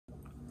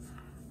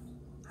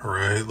All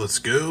right, let's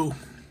go.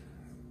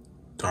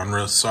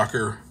 Donruss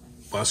Soccer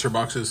blaster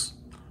boxes.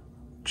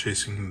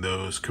 Chasing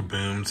those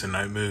Kabooms and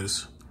Night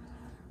Moves.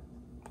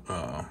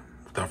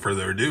 Without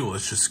further ado,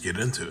 let's just get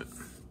into it.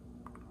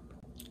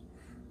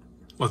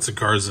 Lots of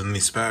cards in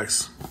these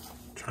packs.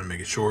 Trying to make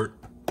it short.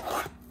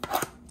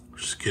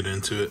 Just get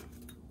into it.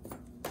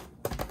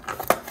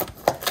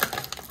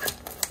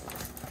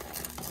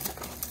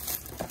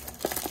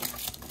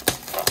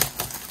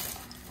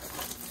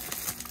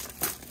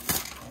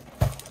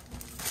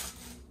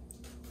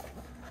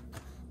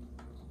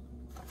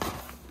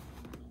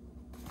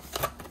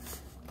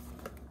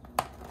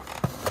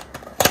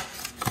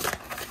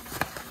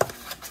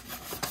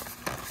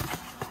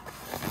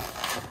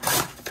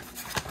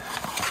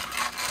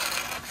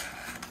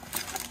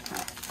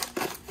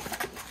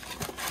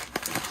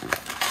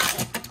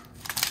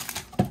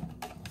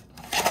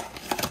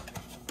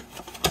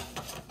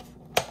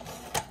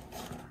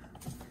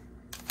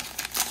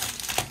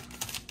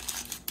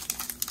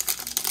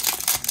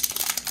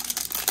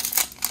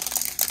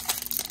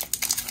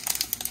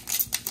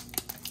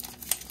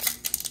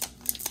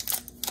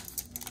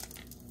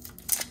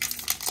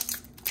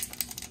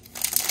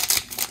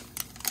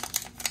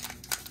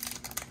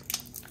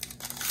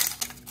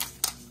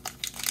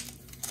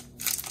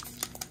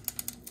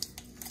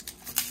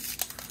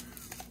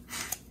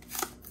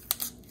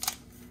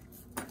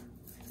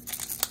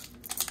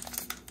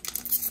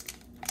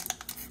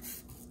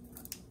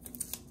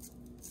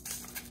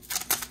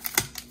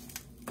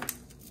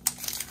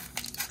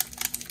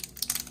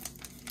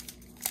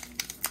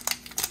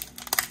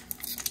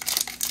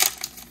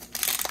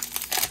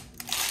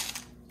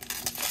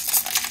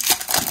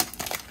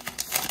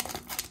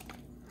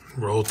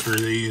 Roll through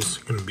these.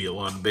 Gonna be a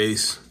lot of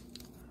base.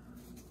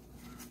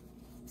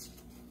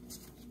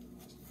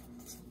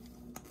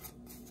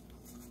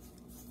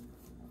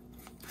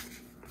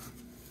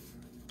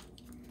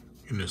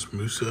 Goodness,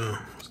 Musa.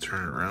 Let's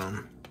turn it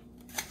around.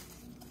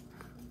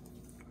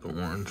 The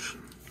orange.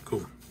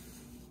 Cool.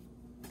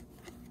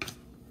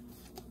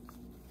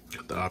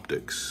 Got the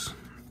optics.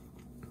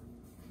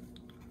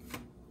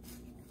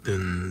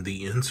 Then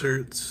the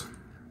inserts.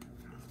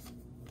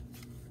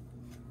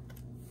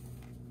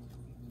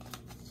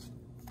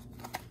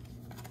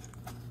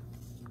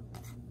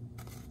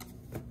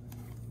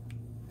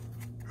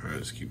 Alright,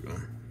 let's keep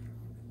going.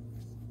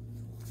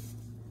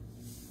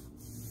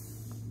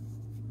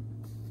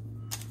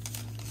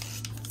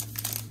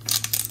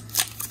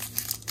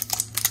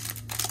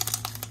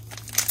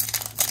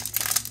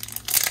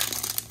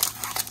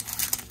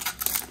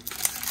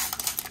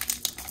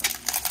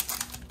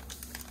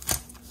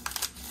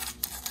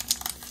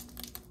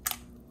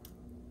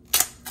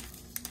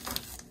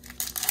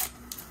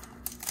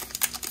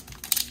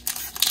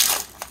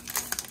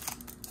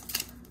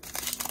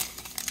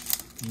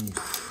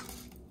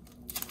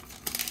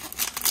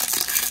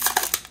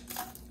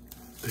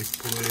 Big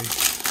boy.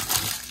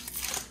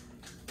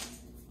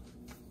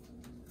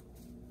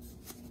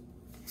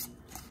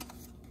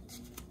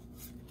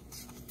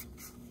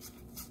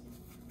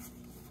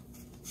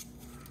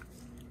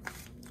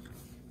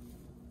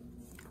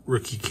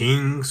 Rookie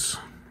Kings.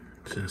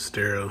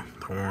 Sinistero,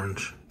 the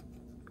orange.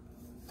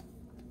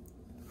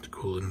 It's a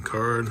cool looking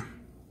card.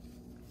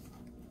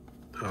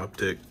 The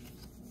optic.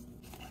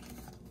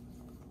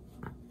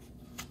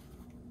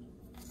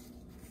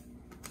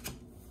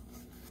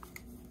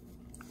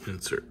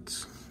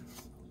 Inserts.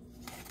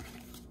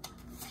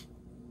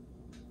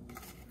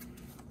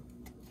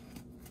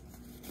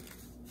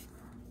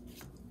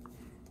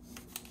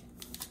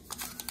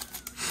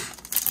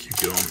 Keep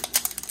going.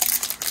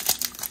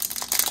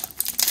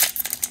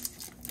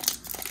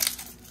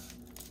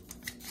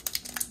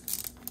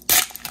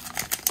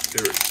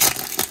 There it is.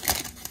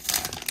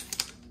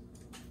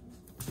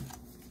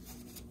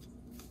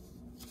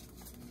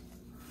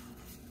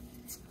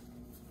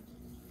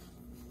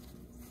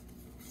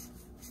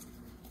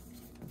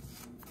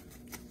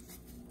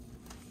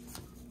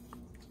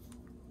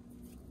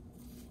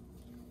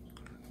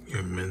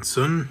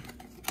 Minson,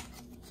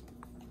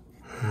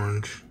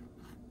 orange,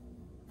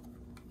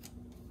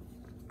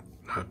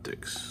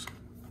 optics,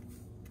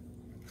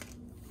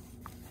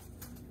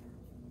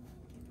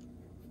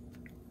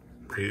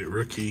 rated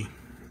rookie,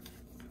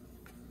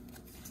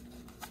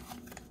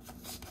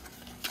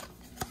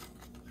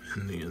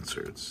 and the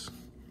inserts.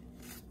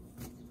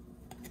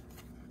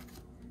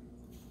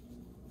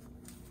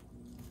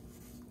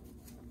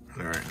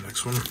 All right,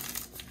 next one.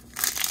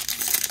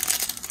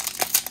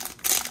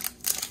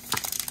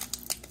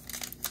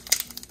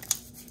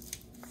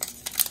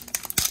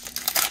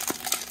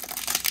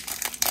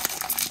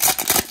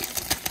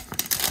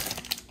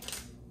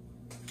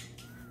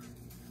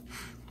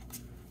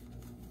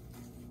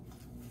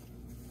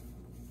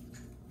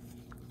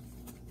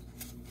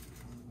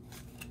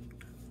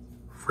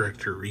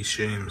 Fracture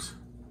Reshames.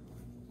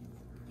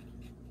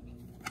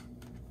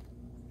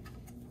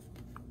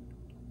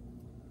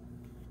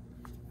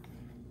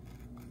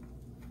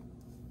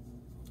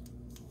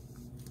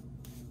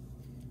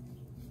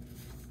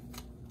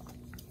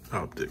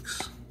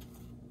 Optics.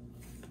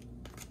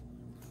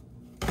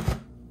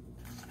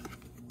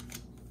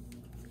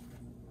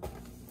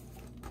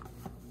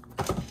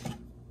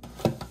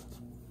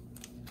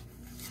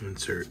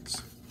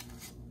 inserts.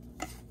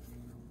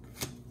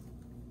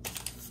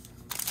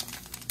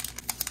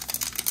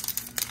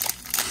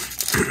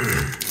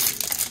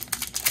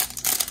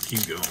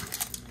 Keep going.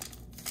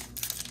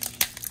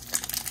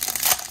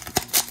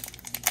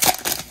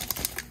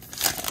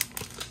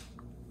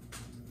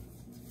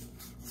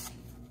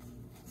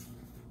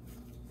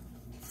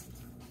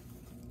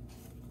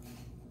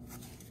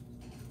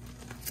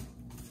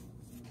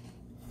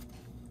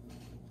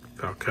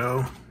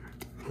 Falcao,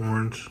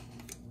 orange,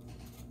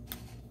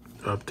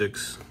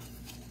 optics,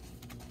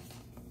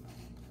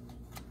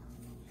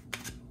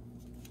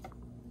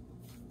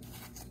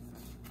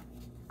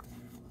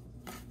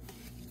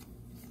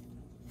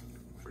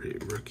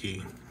 great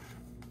rookie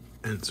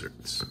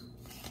inserts.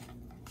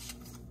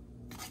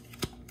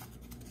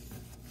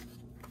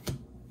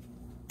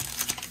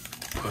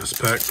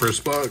 Last pack,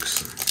 first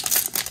box.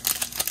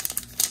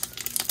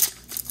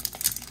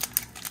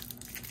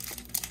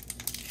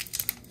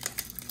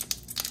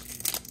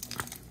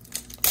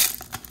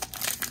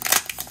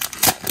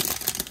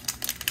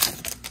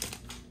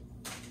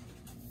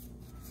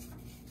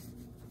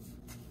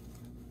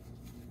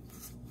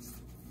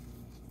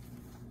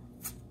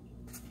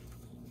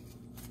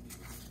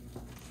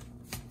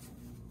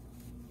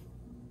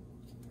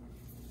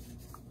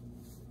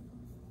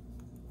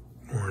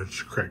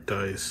 Orange cracked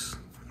ice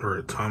or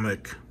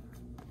atomic,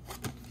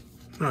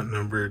 not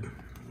numbered,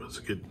 but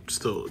it's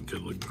still a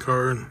good looking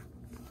card.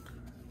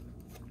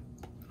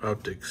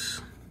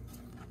 Optics,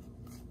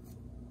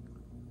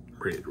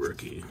 great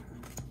rookie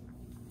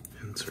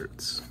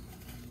inserts.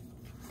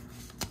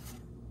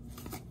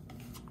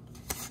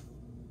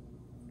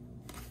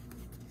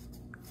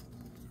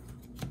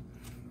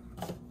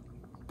 All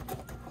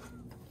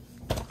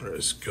right,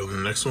 let's go to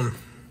the next one.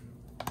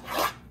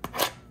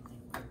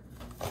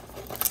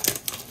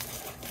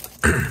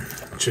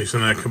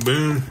 Chasing that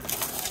Kaboom.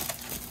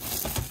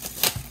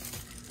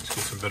 Let's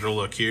get some better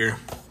luck here.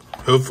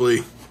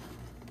 Hopefully.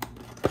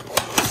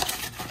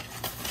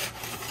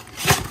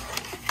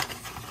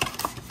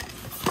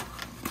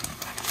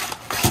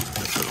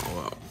 That's it all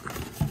out.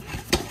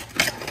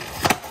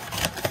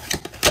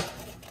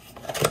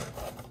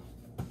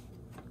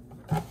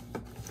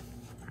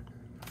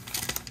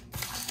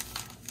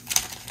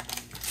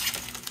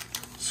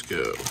 Let's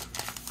go.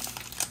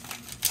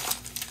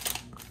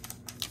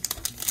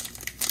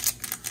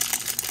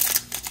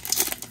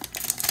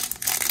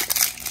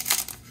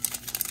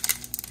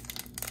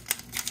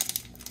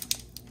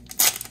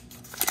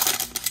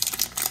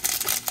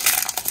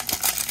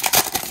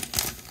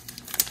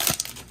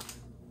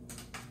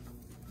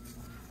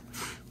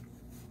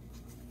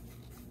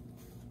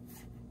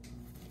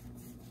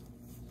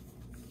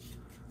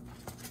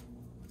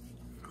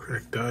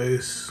 Cracked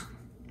ice,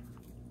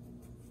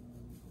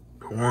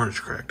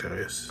 orange cracked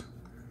ice,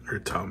 or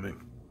atomic,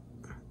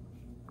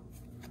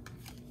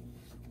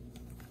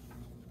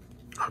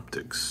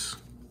 optics,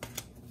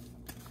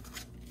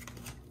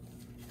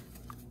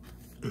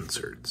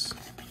 inserts.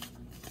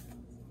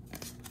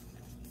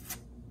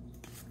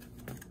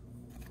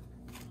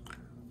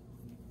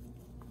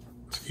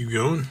 Let's keep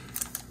going.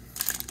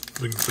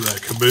 Looking for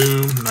that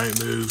Kaboom,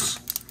 Night Moves.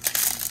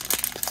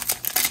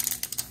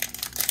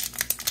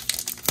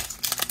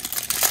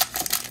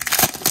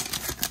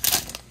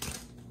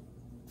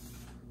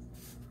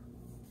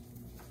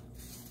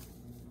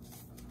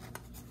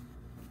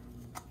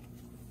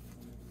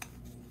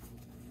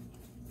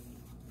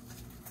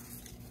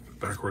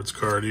 Backwards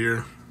card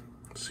here.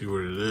 Let's see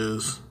what it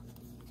is.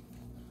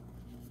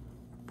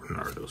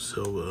 Bernardo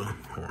Silva,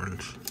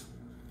 orange.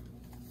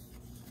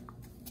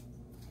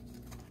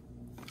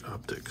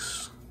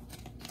 Optics.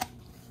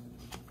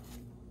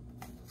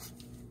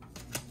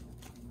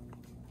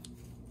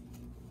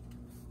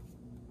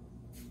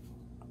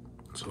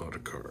 It's a lot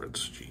of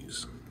cards,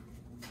 jeez.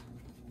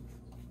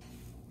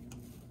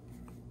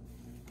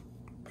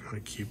 Gotta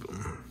keep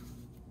them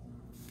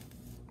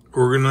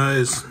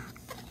organized.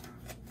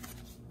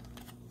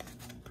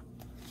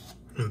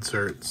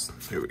 Inserts.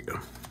 Here we go.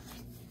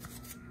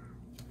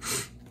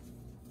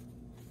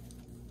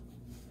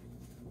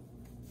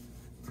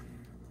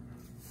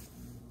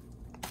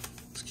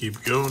 Let's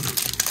keep going.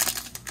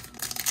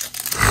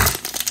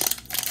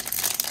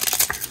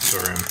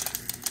 Sorry,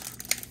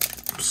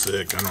 I'm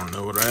sick. I don't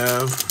know what I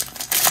have,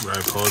 but I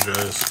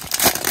apologize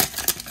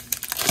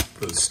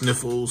for the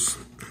sniffles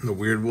and the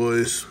weird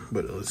voice,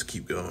 but let's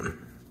keep going.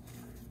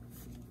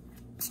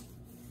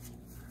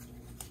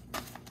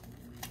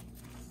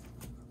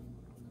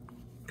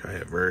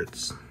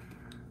 Verts,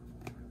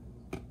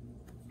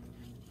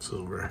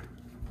 silver,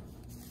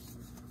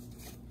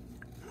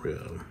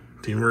 Rio,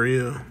 Di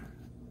Maria,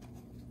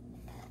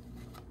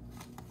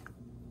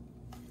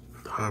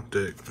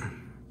 optic,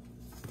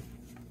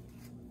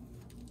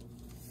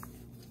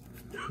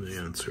 and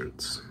the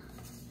inserts.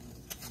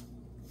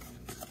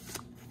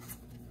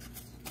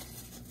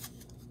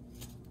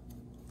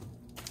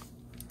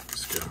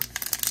 Let's go.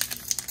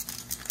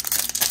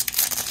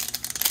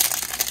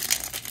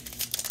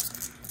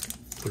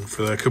 Looking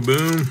for that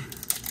Kaboom.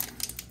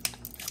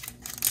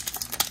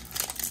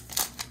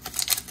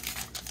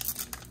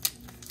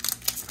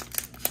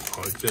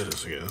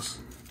 this, I guess.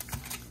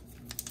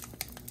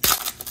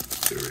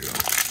 There we go.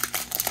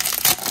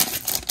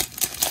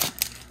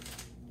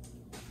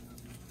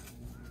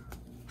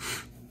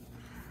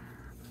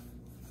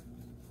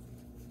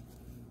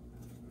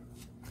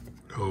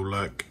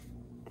 Black,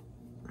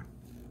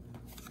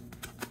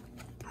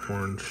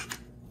 orange,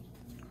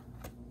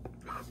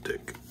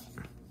 optic,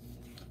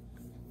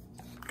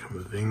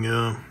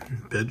 Camavinga,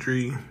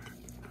 Pedri,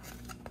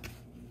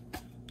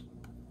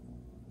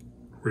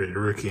 Ray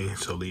Rookie,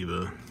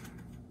 Saliba,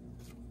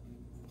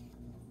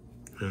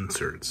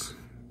 inserts.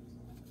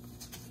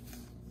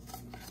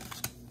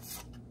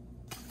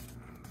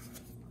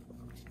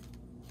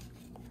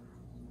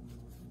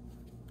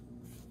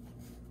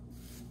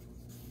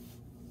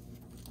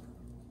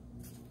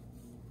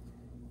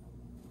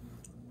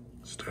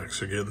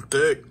 Stacks are getting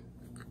thick.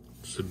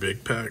 It's the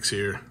big packs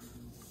here.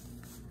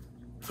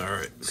 All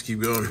right, let's keep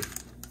going.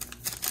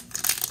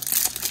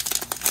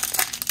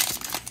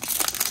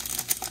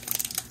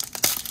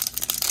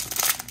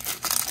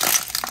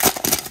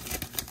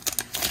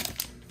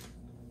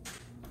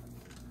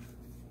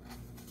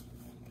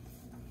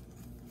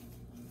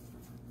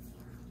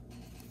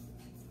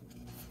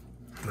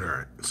 All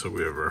right, so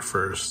we have our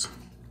first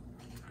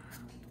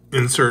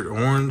insert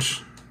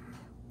orange.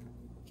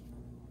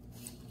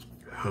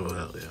 Oh,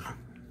 hell yeah.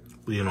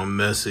 Lionel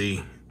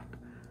Messi,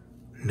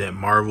 Net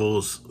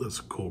Marvels. That's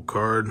a cool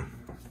card.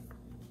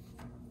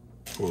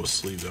 We'll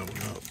sleeve that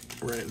one up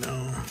right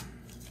now.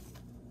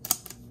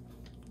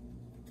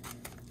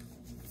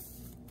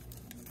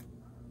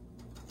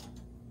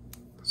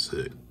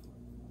 Sick.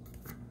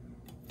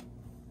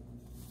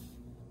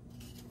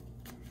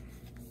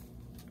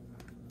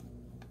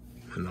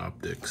 And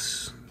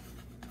optics.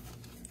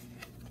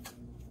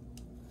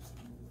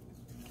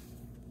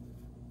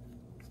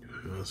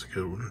 That's a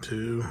good one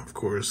too. Of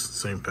course,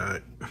 same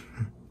pack.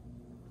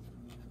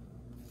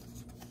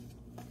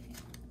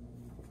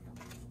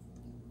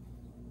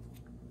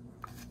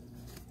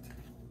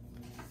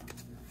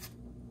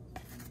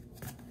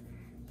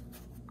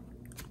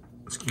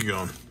 Let's keep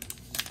going.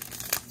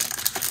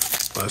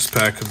 Last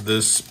pack of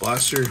this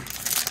blaster.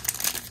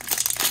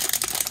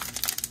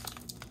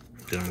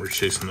 Again, we're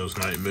chasing those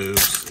night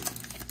moves.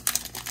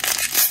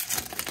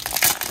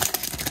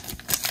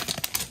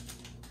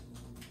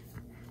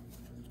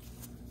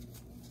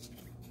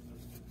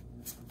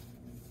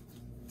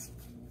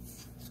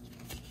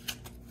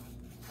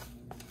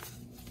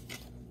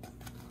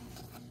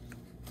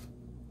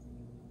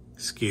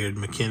 Scared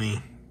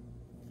McKinney.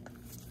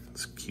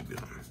 Let's keep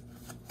going.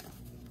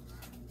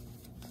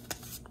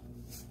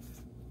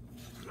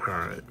 All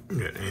right, we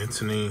got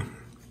Anthony.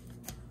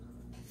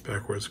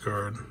 Backwards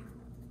card.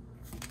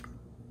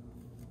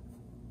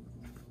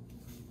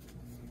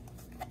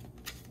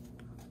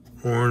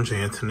 Orange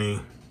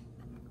Anthony.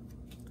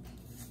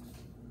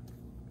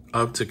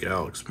 Optic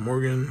Alex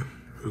Morgan.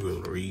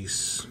 Hugo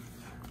Lloris.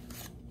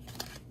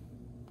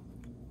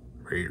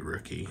 Ray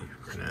Rookie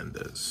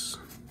Fernandez.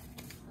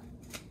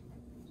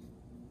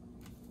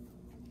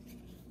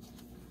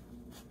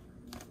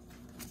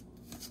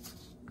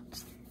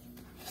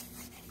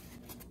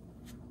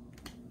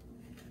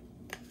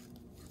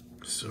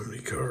 So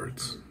many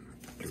cards.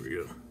 Here we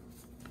go.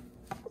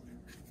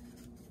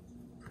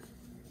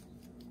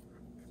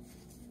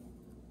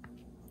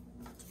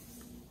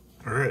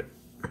 All right,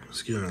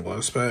 let's get in the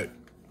last pack.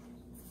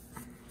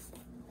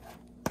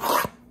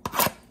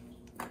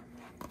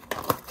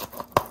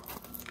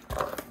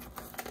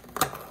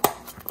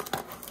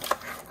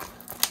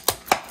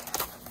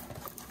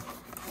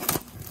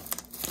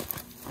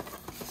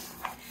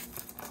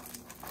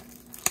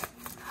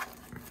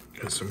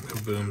 Got some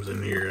kabooms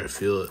in here, I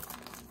feel it.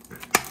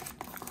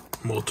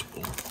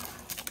 Multiple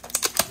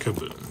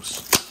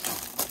kabooms.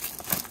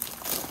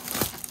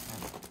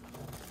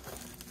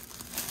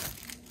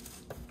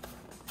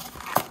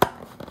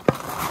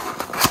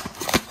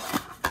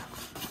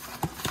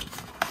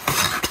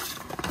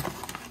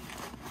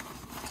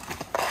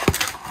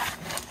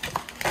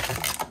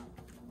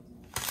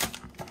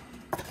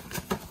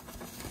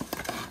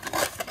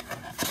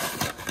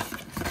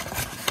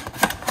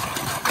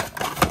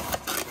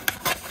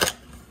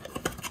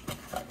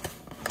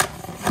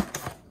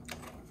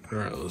 All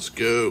right, let's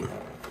go.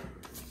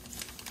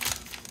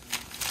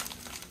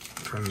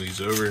 Turn these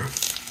over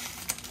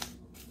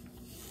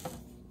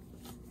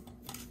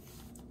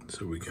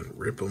so we can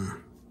rip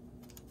them.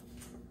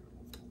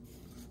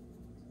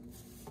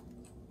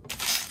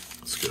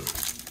 Let's go.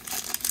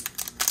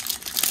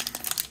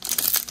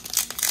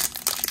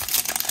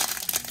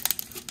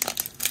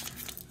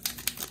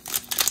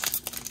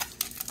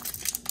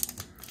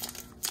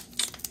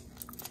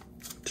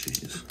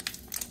 Jeez.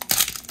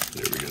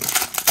 There we go.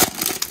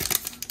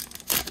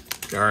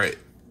 All right.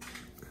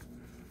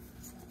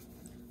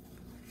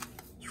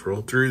 Let's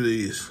roll through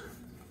these.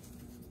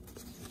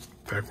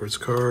 Backwards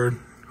card.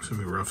 It's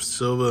gonna be Rafa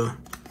Silva.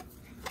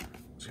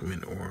 It's gonna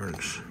be an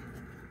orange.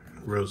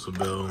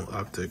 Roosevelt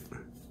Optic.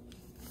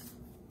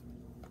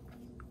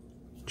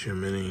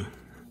 Jiminy.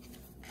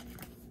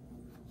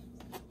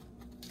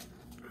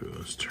 Ooh,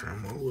 let's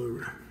turn them all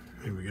over.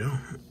 Here we go.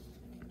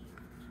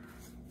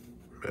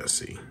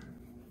 Messi.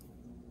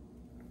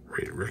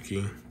 Rated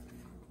rookie.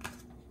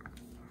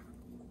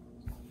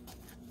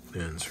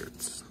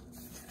 Inserts.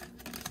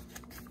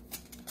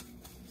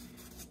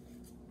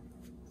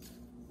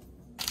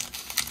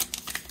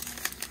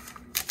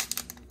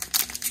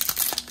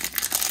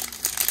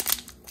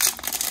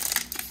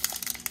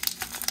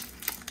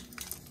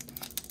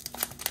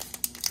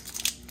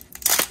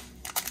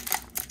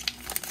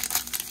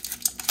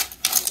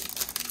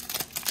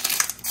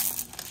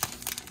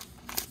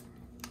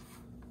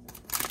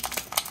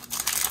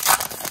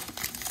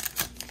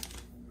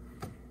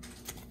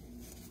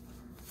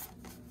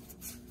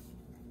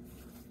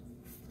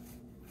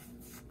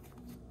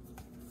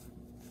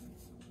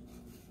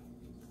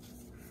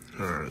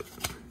 All right.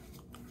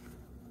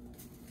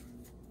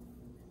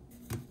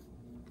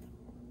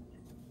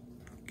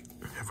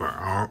 Have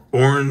our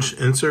orange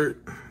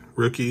insert,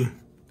 rookie,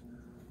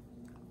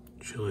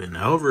 Julian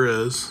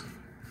Alvarez.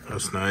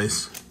 That's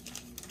nice.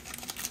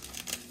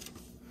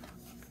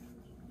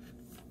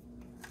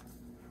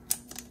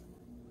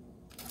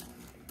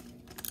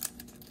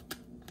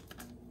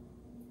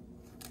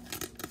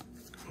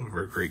 All of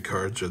our great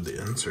cards are the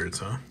inserts,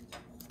 huh?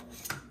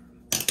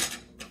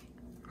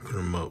 Put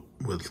them up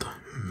with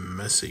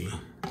Messi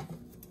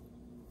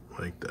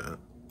like that.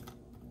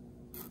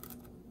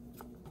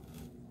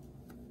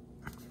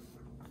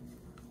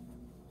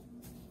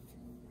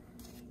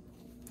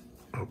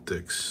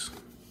 Optics.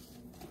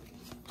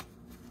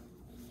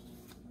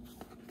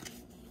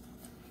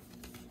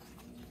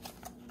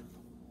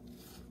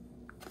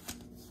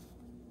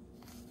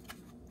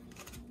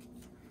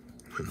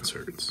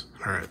 Inserts.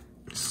 All right,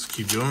 let's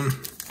keep going.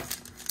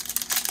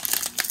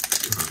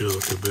 Feel the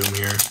kaboom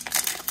here.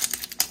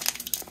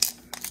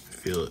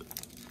 Feel it.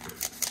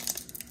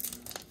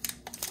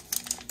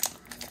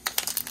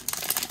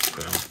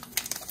 Well,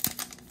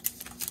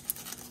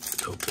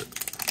 tilt it.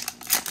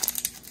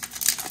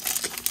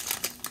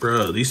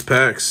 Bro, these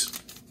packs.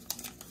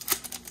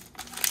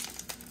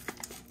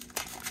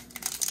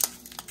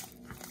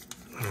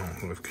 I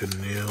don't have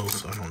good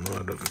nails. I don't know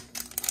how to.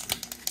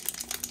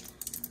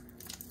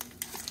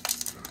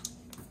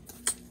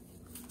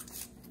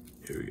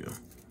 Here we go.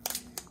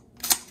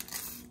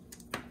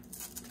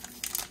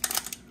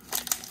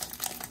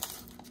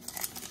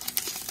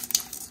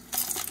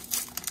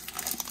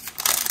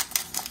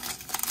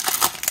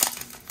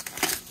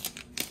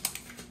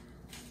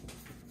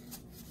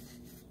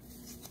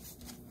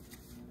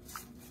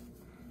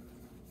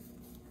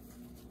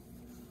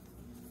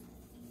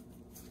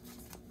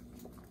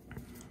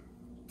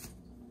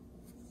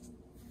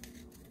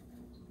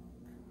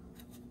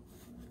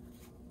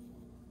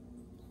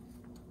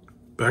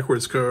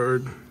 Backwards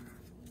card.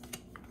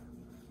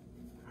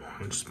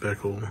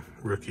 Speckle,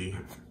 rookie.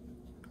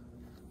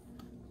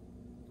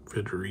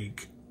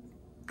 Frederic.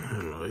 I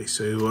don't know how you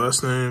say the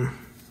last name.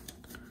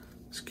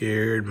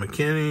 Scared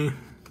McKinney.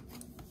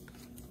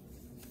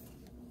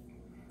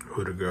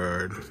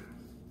 Odegaard.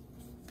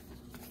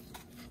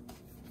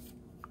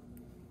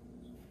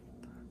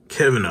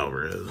 Kevin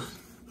Alvarez.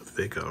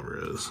 Fake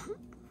Alvarez.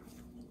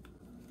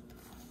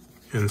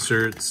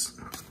 Inserts.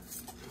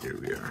 Here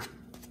we are.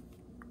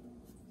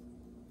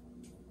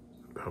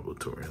 Pablo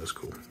Torre, that's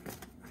cool.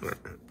 All right.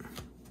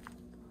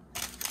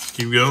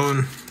 Keep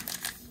going.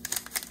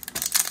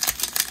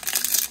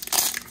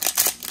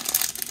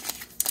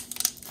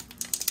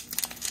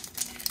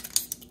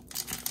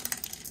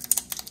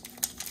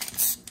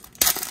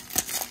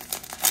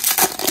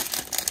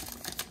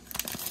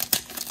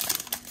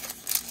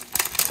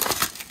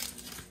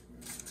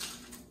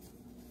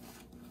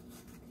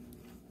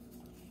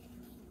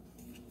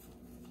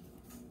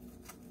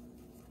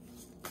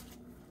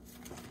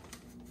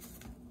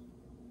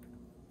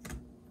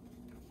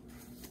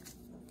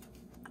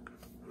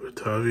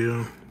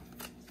 Otavio.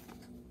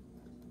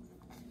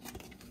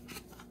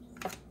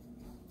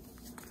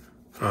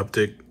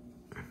 Optic.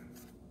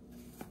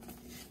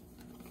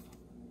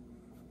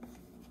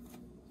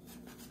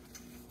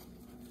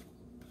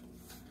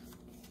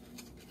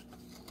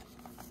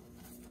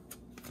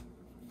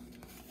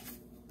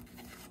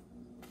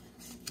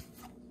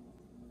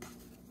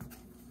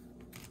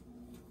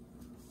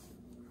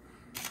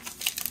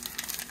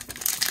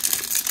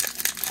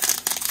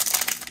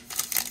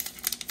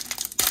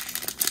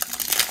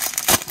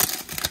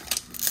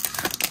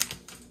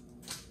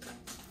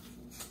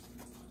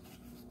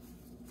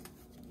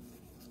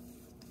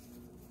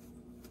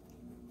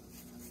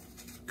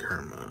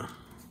 Karma.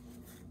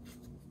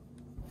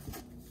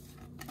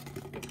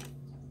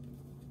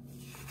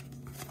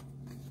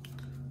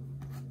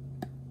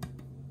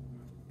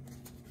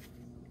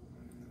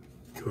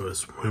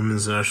 U.S.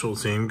 Women's National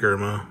Team,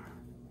 Germa.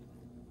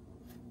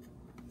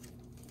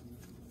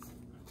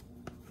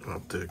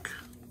 Optic.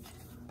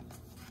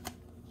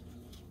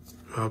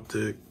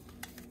 Optic.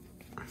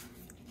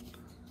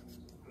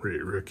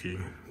 Great rookie,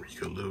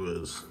 Rico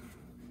Lewis.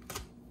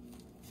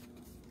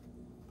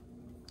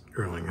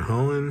 Erling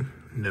Haaland,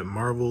 Net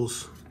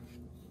Marvels.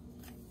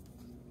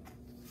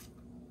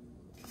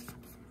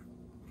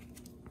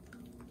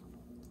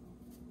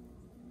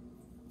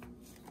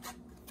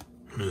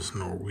 this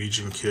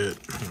Norwegian kit.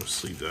 I'm gonna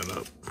sleeve that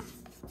up.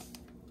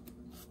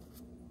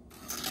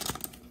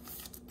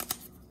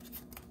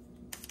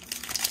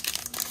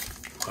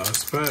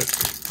 Last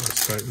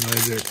pack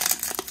magic.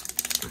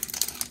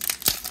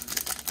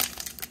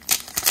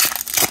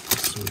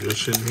 Some good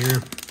shit in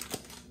here.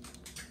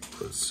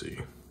 Let's see.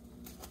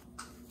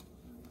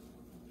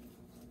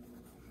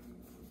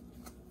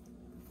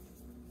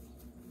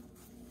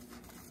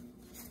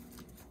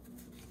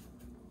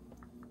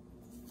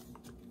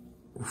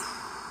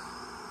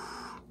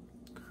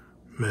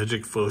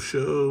 Magic Faux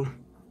Show,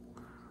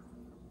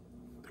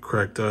 the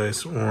Cracked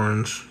Ice,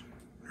 Orange,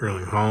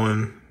 Erling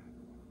Haaland,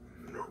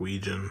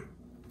 Norwegian,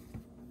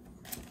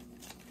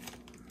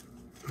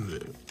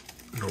 the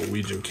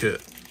Norwegian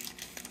kit.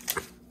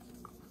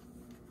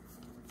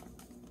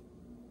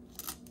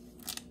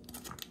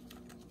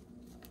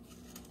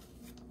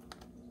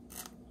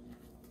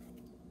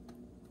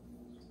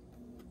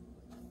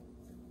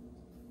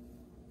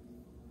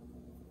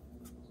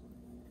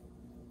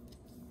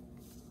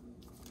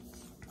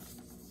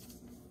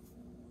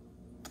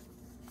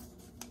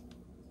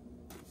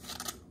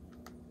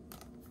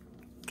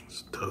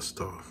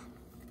 Dust off.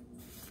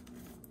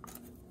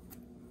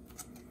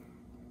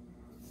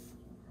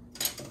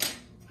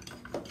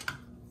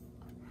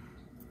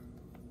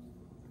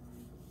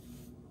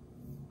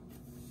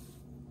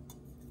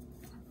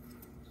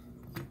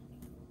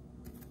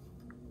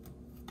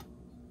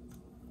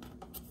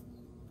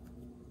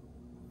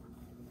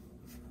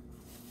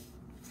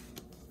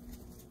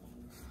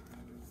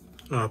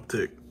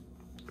 Optic.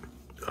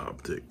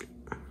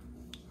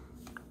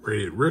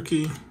 Rated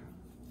rookie.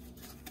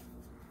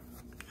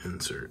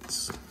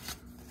 Inserts.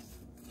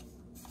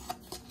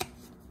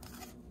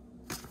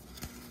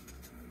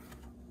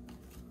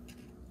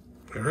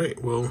 All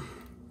right, well,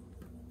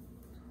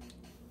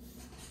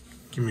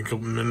 give me a couple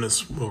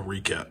minutes, we'll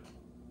recap.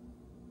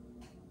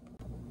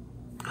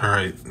 All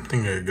right, I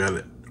think I got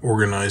it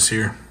organized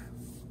here.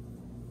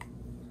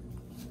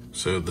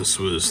 So this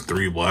was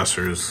 3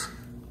 blasters,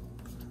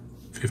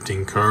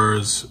 15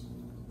 cards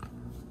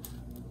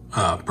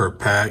per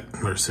pack.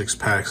 There's 6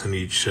 packs in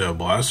each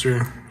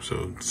blaster,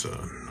 so it's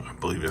I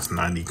believe it's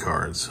 90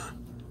 cards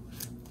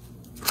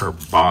per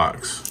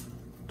box.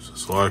 So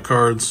it's a lot of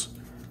cards.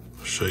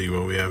 I'll show you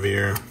what we have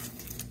here.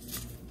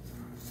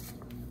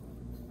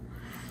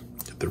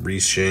 Get the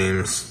Reece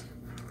James,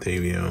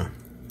 Davio,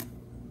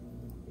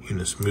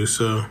 Yunus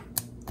Musa,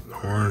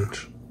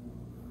 Orange,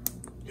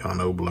 Jan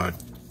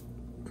Oblak,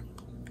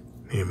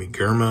 Naomi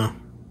Girma,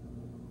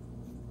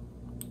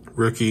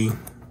 rookie,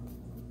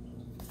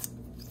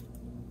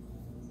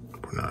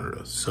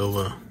 Bernardo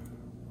Silva,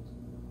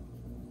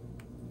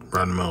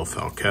 Radamel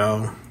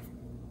Falcao,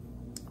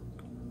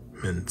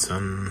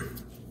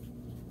 Minson,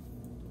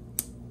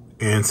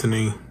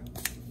 Anthony,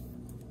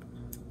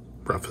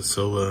 Rafa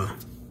Silva,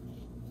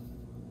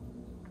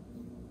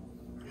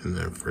 and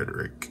then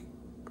Frederick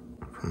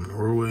from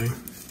Norway.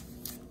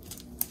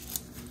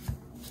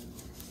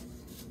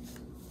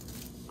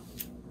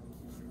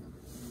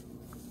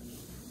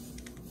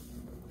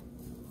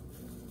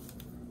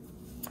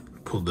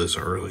 Pulled this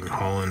Erling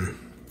Haaland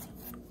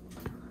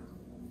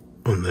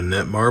on the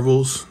Net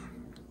Marvels.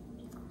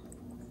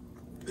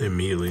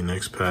 Immediately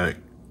next pack,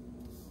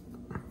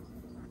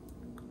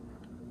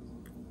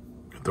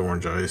 got the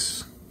Orange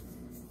Ice.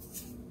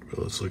 But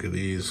let's look at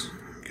these.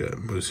 Got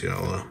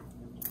Musiala,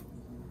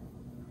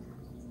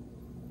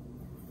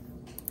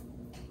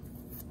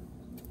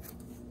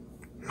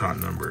 not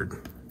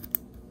numbered.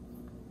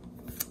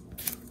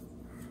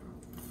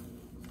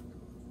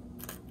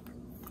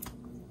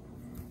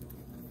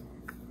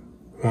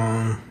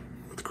 Wong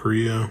with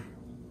Korea.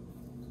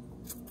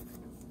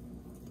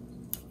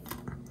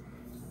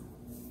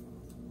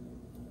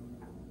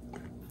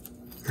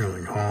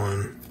 Erling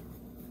Haaland.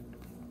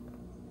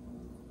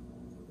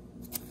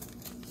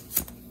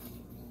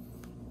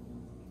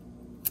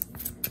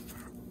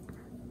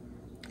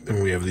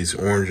 Then we have these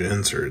orange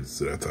inserts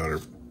that I thought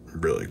are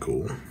really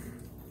cool.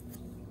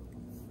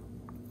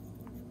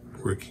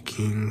 Rookie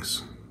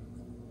Kings,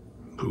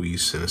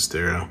 Luis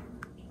Sinistero,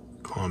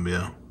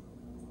 Colombia.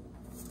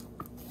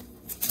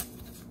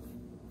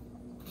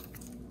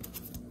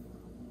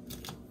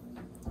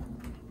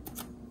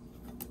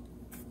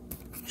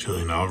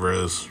 Julian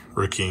Alvarez,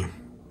 rookie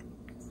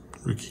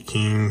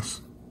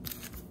Kings.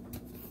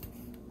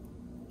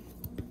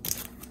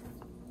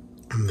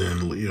 And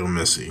then Leo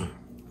Messi.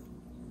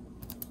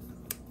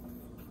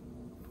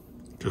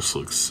 Just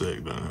looks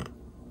sick, doesn't it?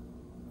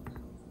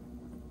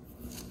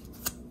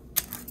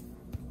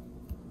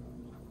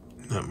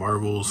 Net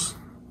Marvels.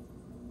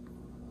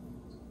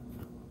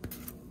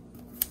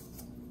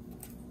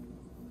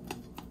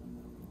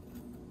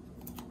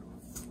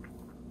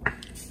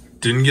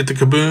 Didn't get the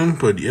Kaboom,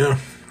 but yeah,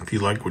 if you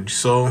like what you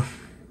saw,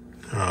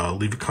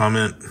 leave a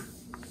comment,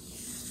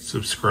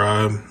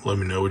 subscribe, let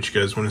me know what you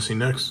guys want to see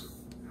next.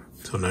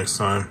 Until next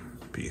time,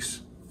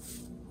 peace.